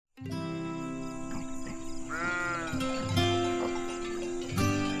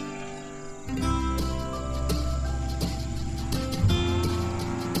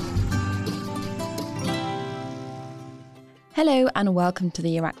Hello and welcome to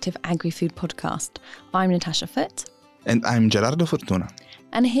the Euractiv Agri-Food podcast. I'm Natasha Foote. And I'm Gerardo Fortuna.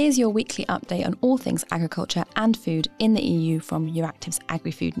 And here's your weekly update on all things agriculture and food in the EU from Euractiv's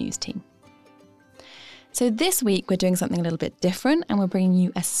Agri-Food news team. So this week we're doing something a little bit different and we're bringing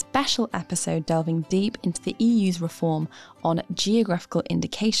you a special episode delving deep into the EU's reform on geographical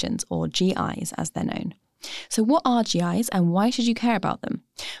indications, or GIs as they're known. So what are GIs and why should you care about them?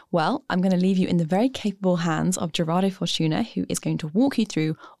 Well, I'm going to leave you in the very capable hands of Gerardo Fortuna, who is going to walk you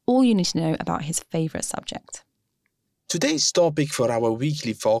through all you need to know about his favourite subject. Today's topic for our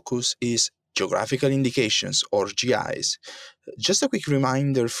weekly focus is geographical indications, or GIs. Just a quick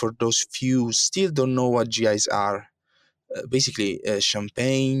reminder for those few who still don't know what GIs are. Basically,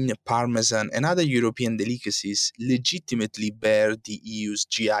 champagne, parmesan, and other European delicacies legitimately bear the EU's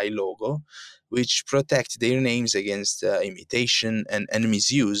GI logo, which protect their names against imitation and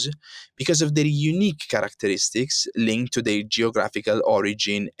misuse because of their unique characteristics linked to their geographical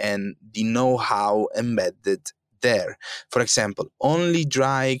origin and the know-how embedded there. For example, only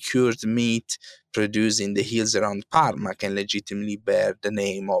dry cured meat produced in the hills around Parma can legitimately bear the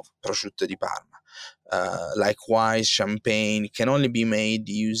name of prosciutto di Parma. Likewise, champagne can only be made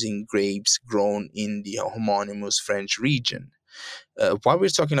using grapes grown in the homonymous French region. While we're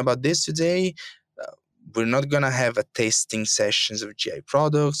talking about this today, we're not going to have a tasting sessions of GI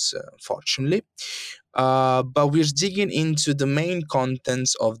products, unfortunately, but we're digging into the main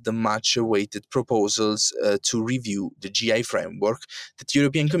contents of the much-awaited proposals to review the GI framework that the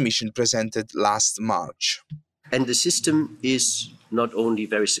European Commission presented last March. And the system is not only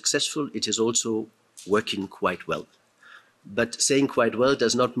very successful, it is also working quite well. But saying quite well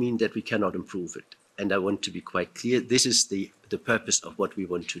does not mean that we cannot improve it. And I want to be quite clear, this is the purpose of what we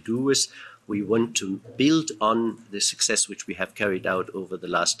want to do is we want to build on the success which we have carried out over the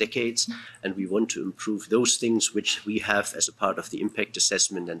last decades, and we want to improve those things which we have as a part of the impact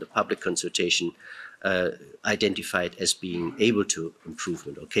assessment and the public consultation identified as being able to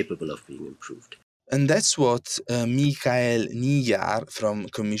improvement or capable of being improved. And that's what Michael Nijjar from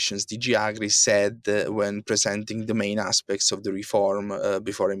Commission's DG Agri said when presenting the main aspects of the reform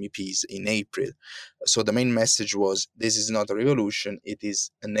before MEPs in April. So the main message was, this is not a revolution, it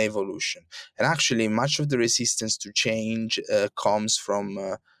is an evolution. And actually, much of the resistance to change comes from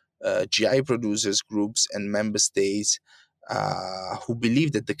GI producers groups and member states who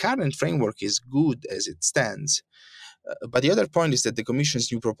believe that the current framework is good as it stands. But the other point is that the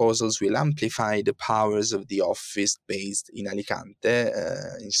Commission's new proposals will amplify the powers of the office based in Alicante,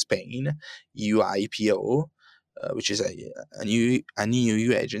 in Spain, EUIPO, which is an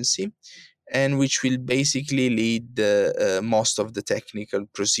EU agency, and which will basically lead most of the technical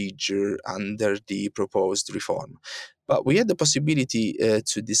procedure under the proposed reform. But we had the possibility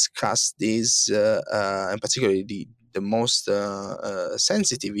to discuss this, and particularly the most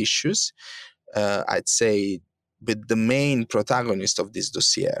sensitive issues, I'd say, with the main protagonist of this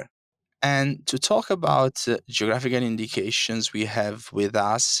dossier. And to talk about geographical indications, we have with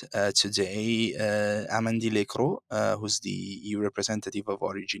us today Amandine Lecros, who's the EU representative of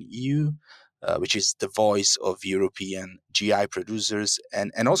Origin EU, which is the voice of European GI producers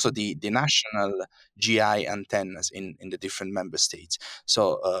and also the national GI antennas in the different member states.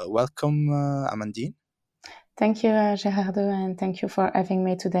 So welcome, Amandine. Thank you, Gerardo, and thank you for having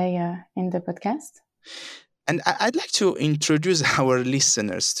me today in the podcast. And I'd like to introduce our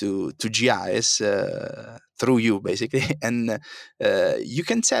listeners to GIs through you, basically. And you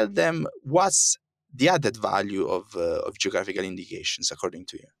can tell them what's the added value of geographical indications, according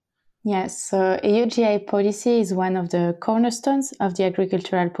to you. Yes, so EU GI policy is one of the cornerstones of the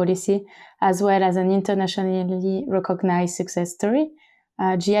agricultural policy, as well as an internationally recognized success story.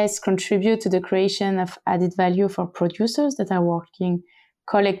 GIs contribute to the creation of added value for producers that are working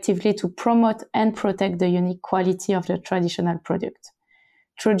collectively to promote and protect the unique quality of the traditional product.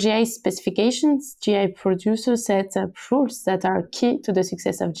 Through GI specifications, GI producers set up rules that are key to the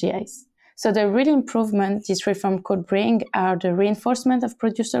success of GIs. So the real improvement this reform could bring are the reinforcement of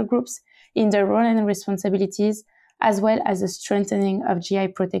producer groups in their role and responsibilities, as well as the strengthening of GI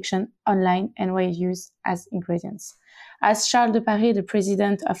protection online and where used as ingredients. As Charles de Paris, the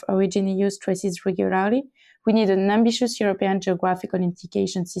president of Origin EU, stresses regularly, we need an ambitious European geographical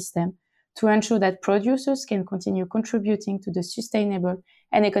indication system to ensure that producers can continue contributing to the sustainable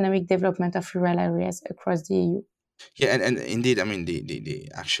and economic development of rural areas across the EU. Yeah, and indeed, I mean, the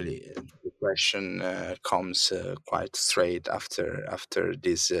question comes quite straight after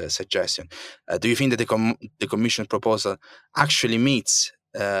this suggestion. Do you think that the Commission proposal actually meets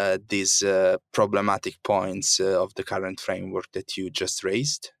these problematic points of the current framework that you just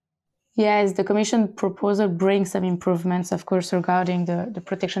raised? Yes, the Commission proposal brings some improvements, of course, regarding the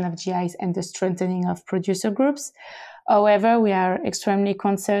protection of GIs and the strengthening of producer groups. However, we are extremely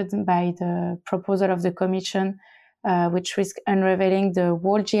concerned by the proposal of the Commission, which risks unraveling the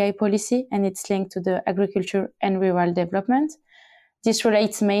whole GI policy and its link to the agriculture and rural development. This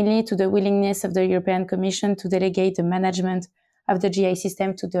relates mainly to the willingness of the European Commission to delegate the management of the GI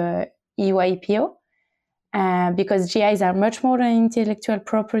system to the EU IPO. Because GIs are much more than intellectual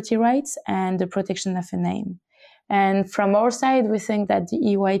property rights and the protection of a name. And from our side, we think that the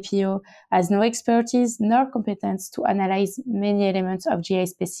EU IPO has no expertise nor competence to analyze many elements of GI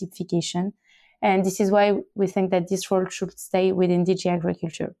specification. And this is why we think that this role should stay within DG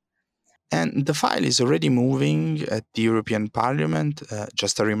Agriculture. And the file is already moving at the European Parliament.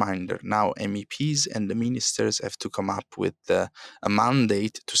 Just a reminder, now MEPs and the ministers have to come up with a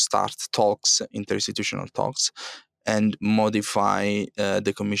mandate to start talks, interinstitutional talks, and modify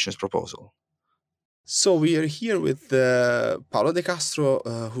the Commission's proposal. So we are here with Paolo De Castro,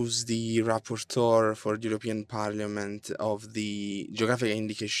 who's the rapporteur for the European Parliament of the Geographic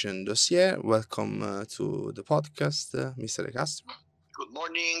Indication dossier. Welcome to the podcast, Mr. De Castro. Good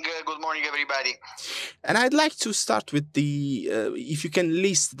morning, everybody. And I'd like to start with if you can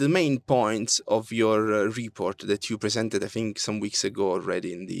list the main points of your report that you presented, I think, some weeks ago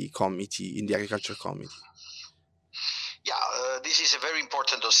already in the Agriculture Committee. Yeah, this is a very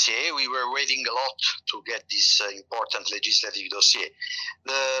important dossier. We were waiting a lot to get this important legislative dossier.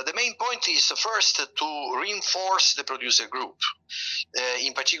 The main point is first to reinforce the producer group,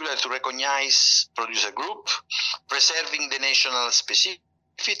 in particular to recognize producer group, preserving the national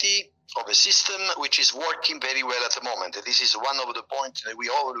specificity of a system which is working very well at the moment. This is one of the points that we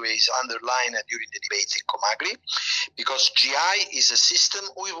always underline during the debates in Comagri, because GI is a system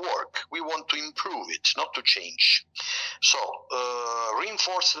we work. We want to improve it, not to change. So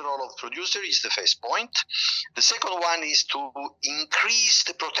reinforce the role of producer is the first point. The second one is to increase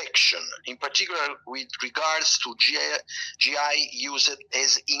the protection, in particular with regards to GI used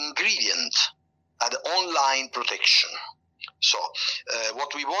as ingredient and online protection. So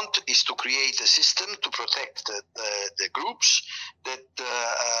what we want is to create a system to protect the groups that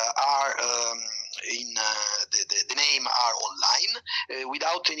are in the name are online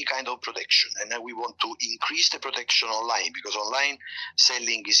without any kind of protection. And we want to increase the protection online because online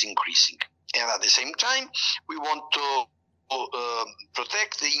selling is increasing. And at the same time, we want to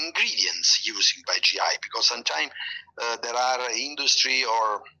protect the ingredients used by GI, because sometimes there are industry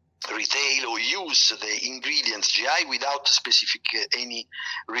or retail or use the ingredients GI without specific any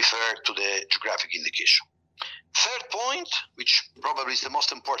refer to the geographic indication. Third point, which probably is the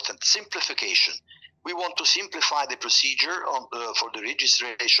most important, simplification. We want to simplify the procedure for the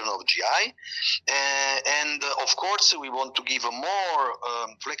registration of GI, and of course we want to give more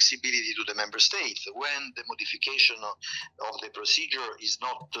flexibility to the member state when the modification of the procedure is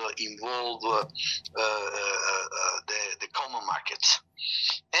not involve the common markets,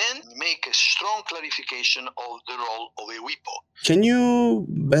 and make a strong clarification of the role of a WIPO. Can you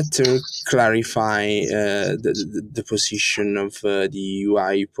better clarify the position of the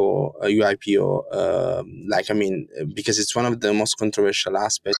UIPO? Because it's one of the most controversial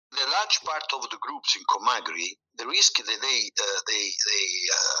aspects. The large part of the groups in Comagri, the risk that they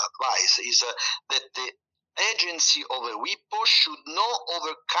advise is that the agency of a WIPO should not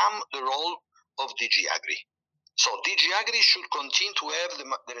overcome the role of DG Agri. So DG Agri should continue to have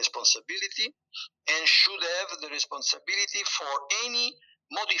the responsibility and should have the responsibility for any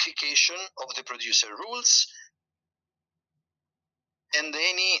modification of the producer rules and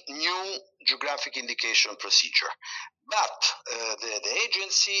any new geographic indication procedure. But the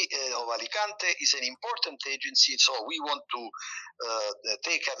agency of Alicante is an important agency, so we want to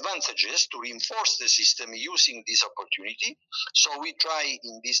take advantages to reinforce the system using this opportunity. So we try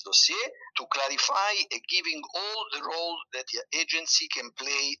in this dossier to clarify giving all the role that the agency can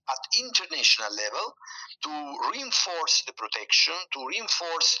play at international level to reinforce the protection, to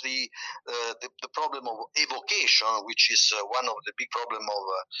reinforce the problem of evocation, which is one of the big problem of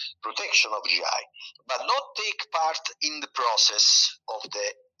protection of GI, but not take part in the process of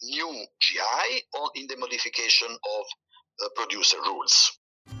the new GI or in the modification of producer rules.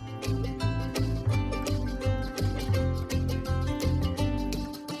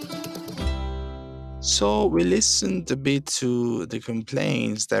 So we listened a bit to the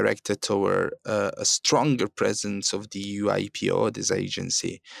complaints directed toward a stronger presence of the UIPO, this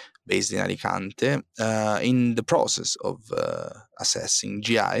agency based in Alicante, in the process of assessing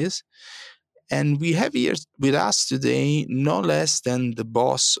GIs. And we have here with us today no less than the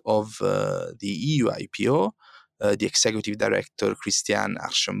boss of the EU IPO, the executive director, Christian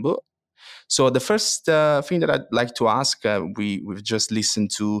Archambault. So the first thing that I'd like to ask, we've just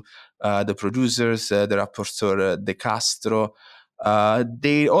listened to the producers, the rapporteur De Castro.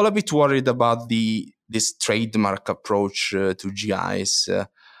 They're all a bit worried about this trademark approach to GIs.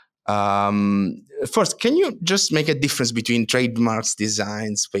 First, can you just make a difference between trademarks,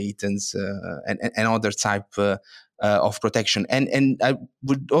 designs, patents, and other type of protection? And I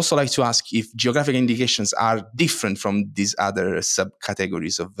would also like to ask if geographic indications are different from these other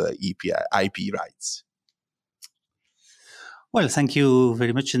subcategories of IP rights. Well, thank you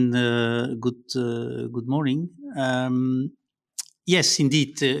very much, and good morning. Yes,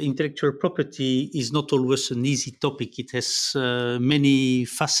 indeed, intellectual property is not always an easy topic. It has many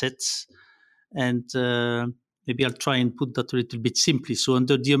facets, and maybe I'll try and put that a little bit simply. So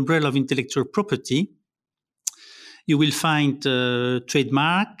under the umbrella of intellectual property, you will find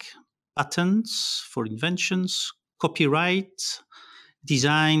trademark, patents for inventions, copyright,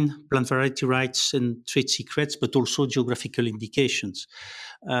 design, plant variety rights, and trade secrets, but also geographical indications.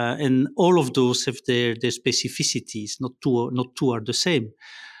 And all of those have their specificities. Not two are the same.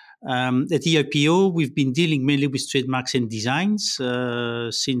 At EIPO, we've been dealing mainly with trademarks and designs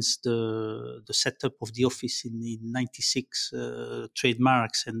since the setup of the office in 96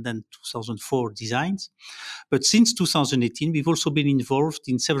 trademarks and then 2004 designs. But since 2018, we've also been involved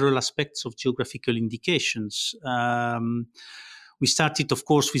in several aspects of geographical indications. We started, of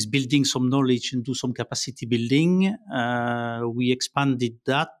course, with building some knowledge and do some capacity building. We expanded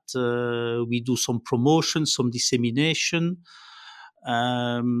that. We do some promotion, some dissemination.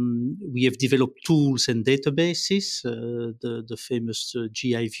 We have developed tools and databases, the famous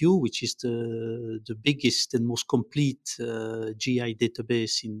GI View, which is the biggest and most complete GI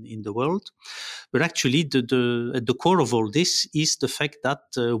database in the world. But actually, at the core of all this is the fact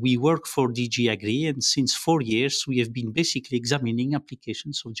that we work for DG Agri, and since 4 years, we have been basically examining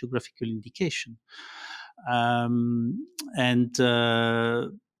applications of geographical indication.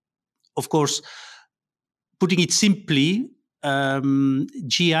 Of course, putting it simply,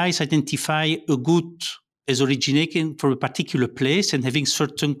 GIs identify a good as originating from a particular place and having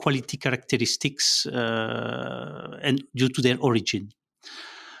certain quality characteristics and due to their origin.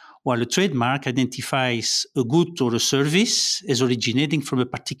 While a trademark identifies a good or a service as originating from a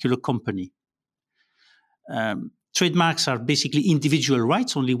particular company. Trademarks are basically individual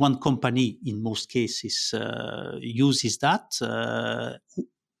rights. Only one company, in most cases, uses that.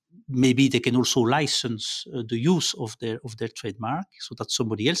 Maybe they can also license the use of their trademark so that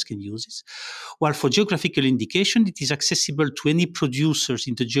somebody else can use it. While for geographical indication, it is accessible to any producers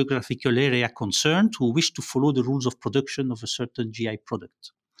in the geographical area concerned who wish to follow the rules of production of a certain GI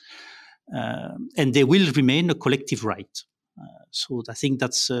product. And they will remain a collective right. So I think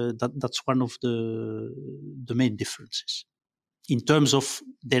that's one of the main differences in terms of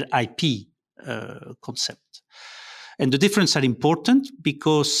their IP concept. And the differences are important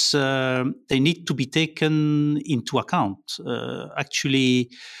because they need to be taken into account.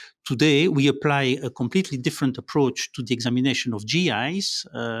 Actually, today we apply a completely different approach to the examination of GIs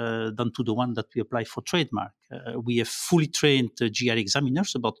than to the one that we apply for trademark. We have fully trained GI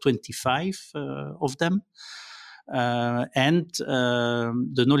examiners, about 25 of them. And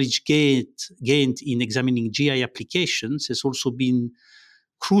the knowledge gained in examining GI applications has also been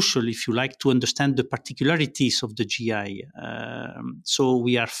crucial, if you like, to understand the particularities of the GI. So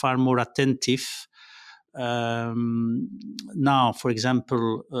we are far more attentive now, for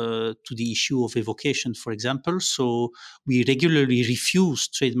example, to the issue of evocation, for example. So we regularly refuse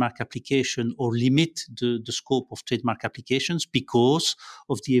trademark application or limit the scope of trademark applications because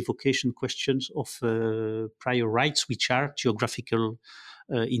of the evocation questions of prior rights, which are geographical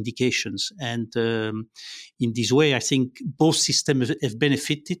indications. And in this way, I think both systems have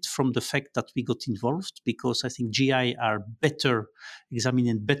benefited from the fact that we got involved, because I think GI are better examined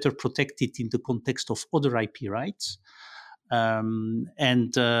and better protected in the context of other IP rights. And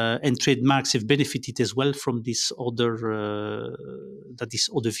trademarks have benefited as well from this other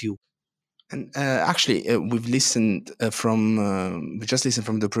view. And actually, we've listened we just listened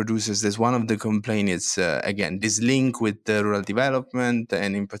from the producers. There's one of the complaints, again, this link with the rural development,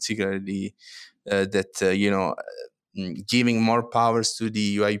 and in particularly that, giving more powers to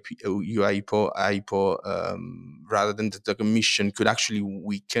the UIPO rather than the Commission could actually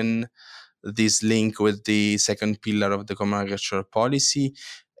weaken this link with the second pillar of the Common Agricultural Policy.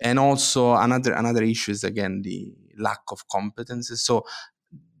 And also another issue is, again, the lack of competences. So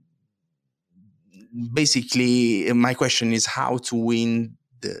basically, my question is how to win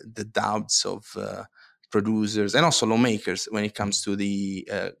the doubts of producers and also lawmakers when it comes to the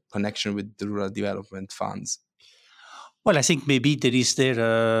connection with the rural development funds. Well, I think maybe there is at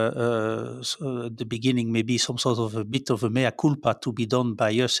the beginning, maybe some sort of a bit of a mea culpa to be done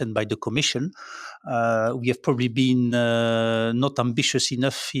by us and by the Commission. We have probably been not ambitious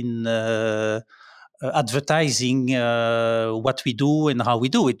enough in advertising what we do and how we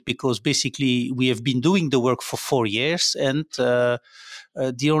do it, because basically we have been doing the work for 4 years, and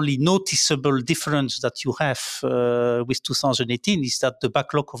the only noticeable difference that you have with 2018 is that the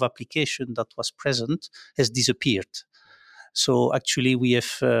backlog of application that was present has disappeared. So actually, we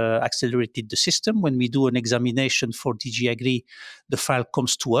have accelerated the system. When we do an examination for DG Agri, the file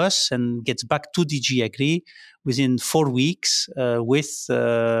comes to us and gets back to DG Agri within 4 weeks with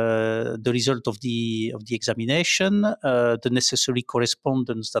the result of the examination, the necessary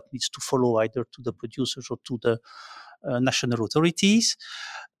correspondence that needs to follow either to the producers or to the national authorities.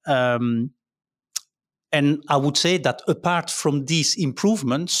 And I would say that apart from these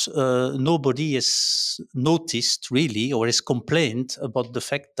improvements, nobody has noticed really or has complained about the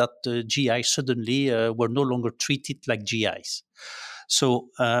fact that the GIs suddenly were no longer treated like GIs. So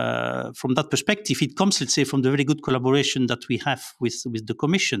from that perspective, it comes, let's say, from the very good collaboration that we have with the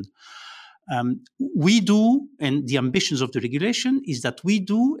Commission. We do, and the ambitions of the regulation is that we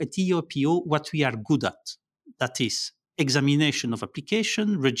do at EUIPO what we are good at. That is examination of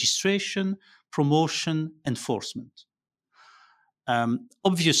application, registration, promotion, enforcement.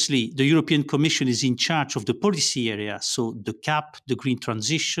 Obviously, the European Commission is in charge of the policy area, so the CAP, the green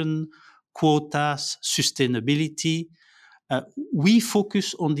transition, quotas, sustainability. We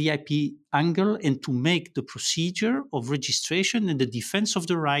focus on the IP angle and to make the procedure of registration and the defense of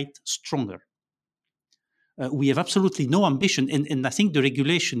the right stronger. We have absolutely no ambition, and I think the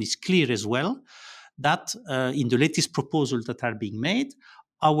regulation is clear as well, that in the latest proposals that are being made,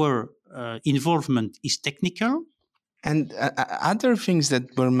 our involvement is technical. And other things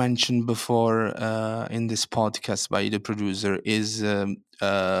that were mentioned before in this podcast by the producer is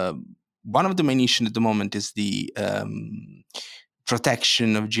one of the main issues at the moment is the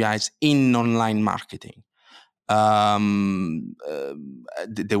protection of GIs in online marketing.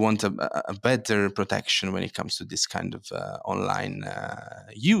 They want a better protection when it comes to this kind of online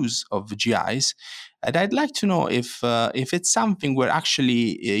use of GIs. And I'd like to know if it's something where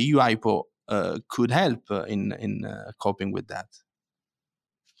actually EUIPO could help in coping with that.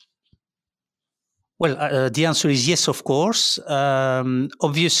 Well, the answer is yes, of course.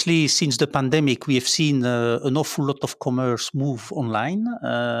 Obviously, since the pandemic, we have seen an awful lot of commerce move online.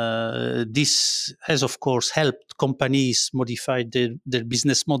 This has, of course, helped companies modify their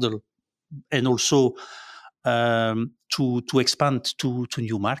business model and also to expand to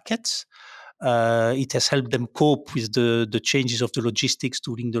new markets. It has helped them cope with the changes of the logistics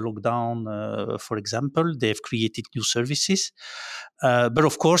during the lockdown, for example. They have created new services. But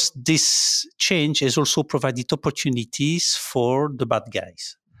of course, this change has also provided opportunities for the bad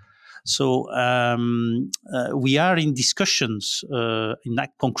guys. So we are in discussions, in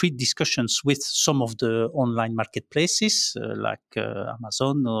concrete discussions with some of the online marketplaces like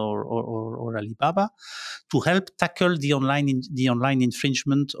Amazon or Alibaba to help tackle the online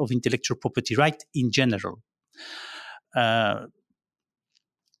infringement of intellectual property right in general.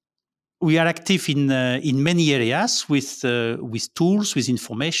 We are active in many areas with tools, with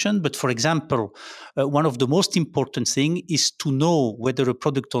information. But for example, one of the most important things is to know whether a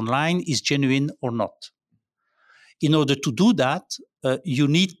product online is genuine or not. In order to do that, you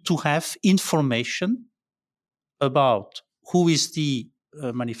need to have information about who is the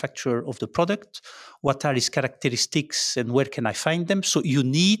manufacturer of the product, what are his characteristics, and where can I find them. So you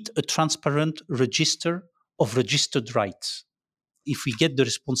need a transparent register of registered rights. If we get the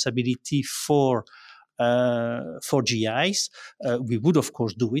responsibility for GIs, we would, of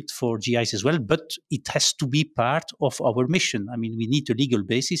course, do it for GIs as well, but it has to be part of our mission. I mean, we need a legal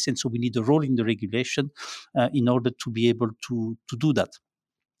basis, and so we need a role in the regulation in order to be able to do that.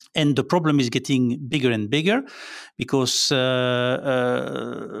 And the problem is getting bigger and bigger because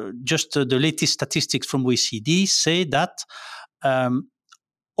just the latest statistics from OECD say that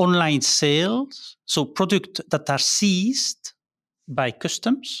online sales, so products that are seized by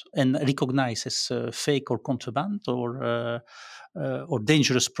customs and recognized as fake or contraband or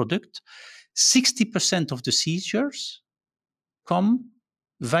dangerous product, 60% of the seizures come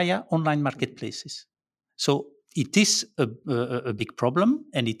via online marketplaces. So it is a big problem,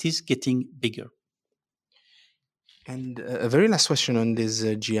 and it is getting bigger. And a very last question on this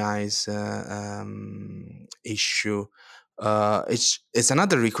GIs issue. It's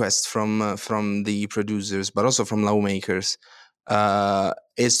another request from the producers, but also from lawmakers,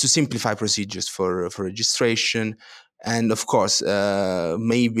 is to simplify procedures for registration And of course,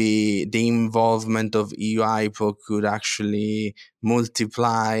 maybe the involvement of EU IPO could actually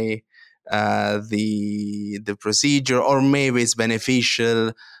multiply the procedure, or maybe it's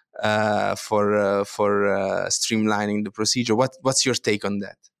beneficial for streamlining the procedure. What's your take on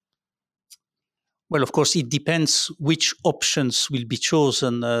that? Well, of course, it depends which options will be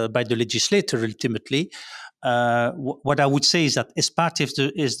chosen by the legislator ultimately. What I would say is that as part of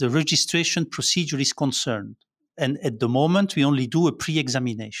the registration procedure is concerned, and at the moment we only do a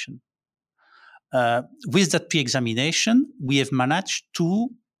pre-examination. With that pre-examination, we have managed to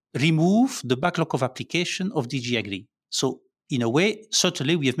remove the backlog of application of DG Agri. So in a way,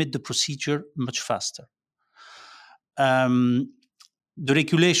 certainly we have made the procedure much faster. The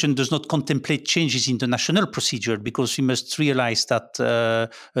regulation does not contemplate changes in the national procedure, because we must realize that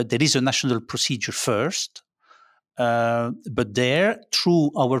there is a national procedure first. But there,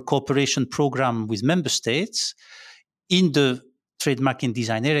 through our cooperation program with member states, in the trademark and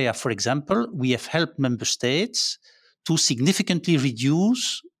design area, for example, we have helped member states to significantly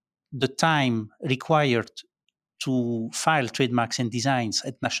reduce the time required to file trademarks and designs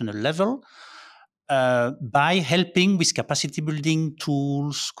at national level, by helping with capacity building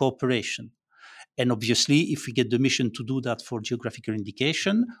tools, cooperation. And obviously, if we get the mission to do that for geographical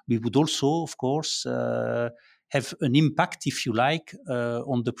indication, we would also, of course, have an impact, if you like,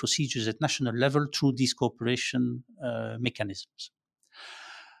 on the procedures at national level through these cooperation mechanisms.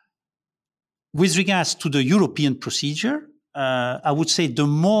 With regards to the European procedure, I would say the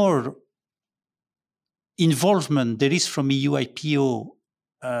more involvement there is from EU IPO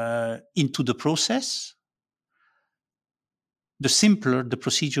into the process, the simpler the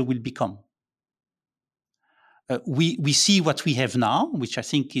procedure will become. We see what we have now, which I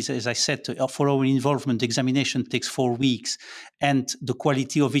think is, as I said, for our involvement, examination takes 4 weeks, and the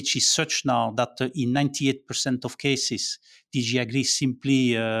quality of it is such now that in 98% of cases, DG Agri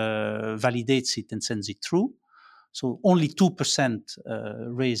simply validates it and sends it through. So only 2%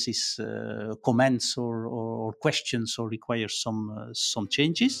 raises comments or questions or requires some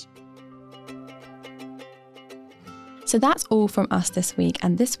changes. So that's all from us this week.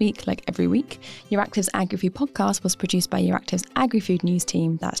 And this week, like every week, Euractiv's Agri-Food podcast was produced by Euractiv's Agri-Food news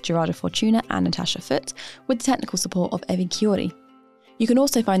team, that's Gerardo Fortuna and Natasha Foote, with the technical support of Evi Chiori. You can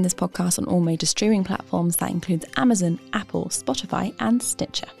also find this podcast on all major streaming platforms. That includes Amazon, Apple, Spotify and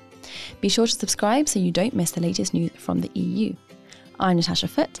Stitcher. Be sure to subscribe so you don't miss the latest news from the EU. I'm Natasha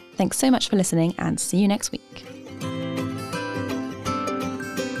Foote. Thanks so much for listening and see you next week.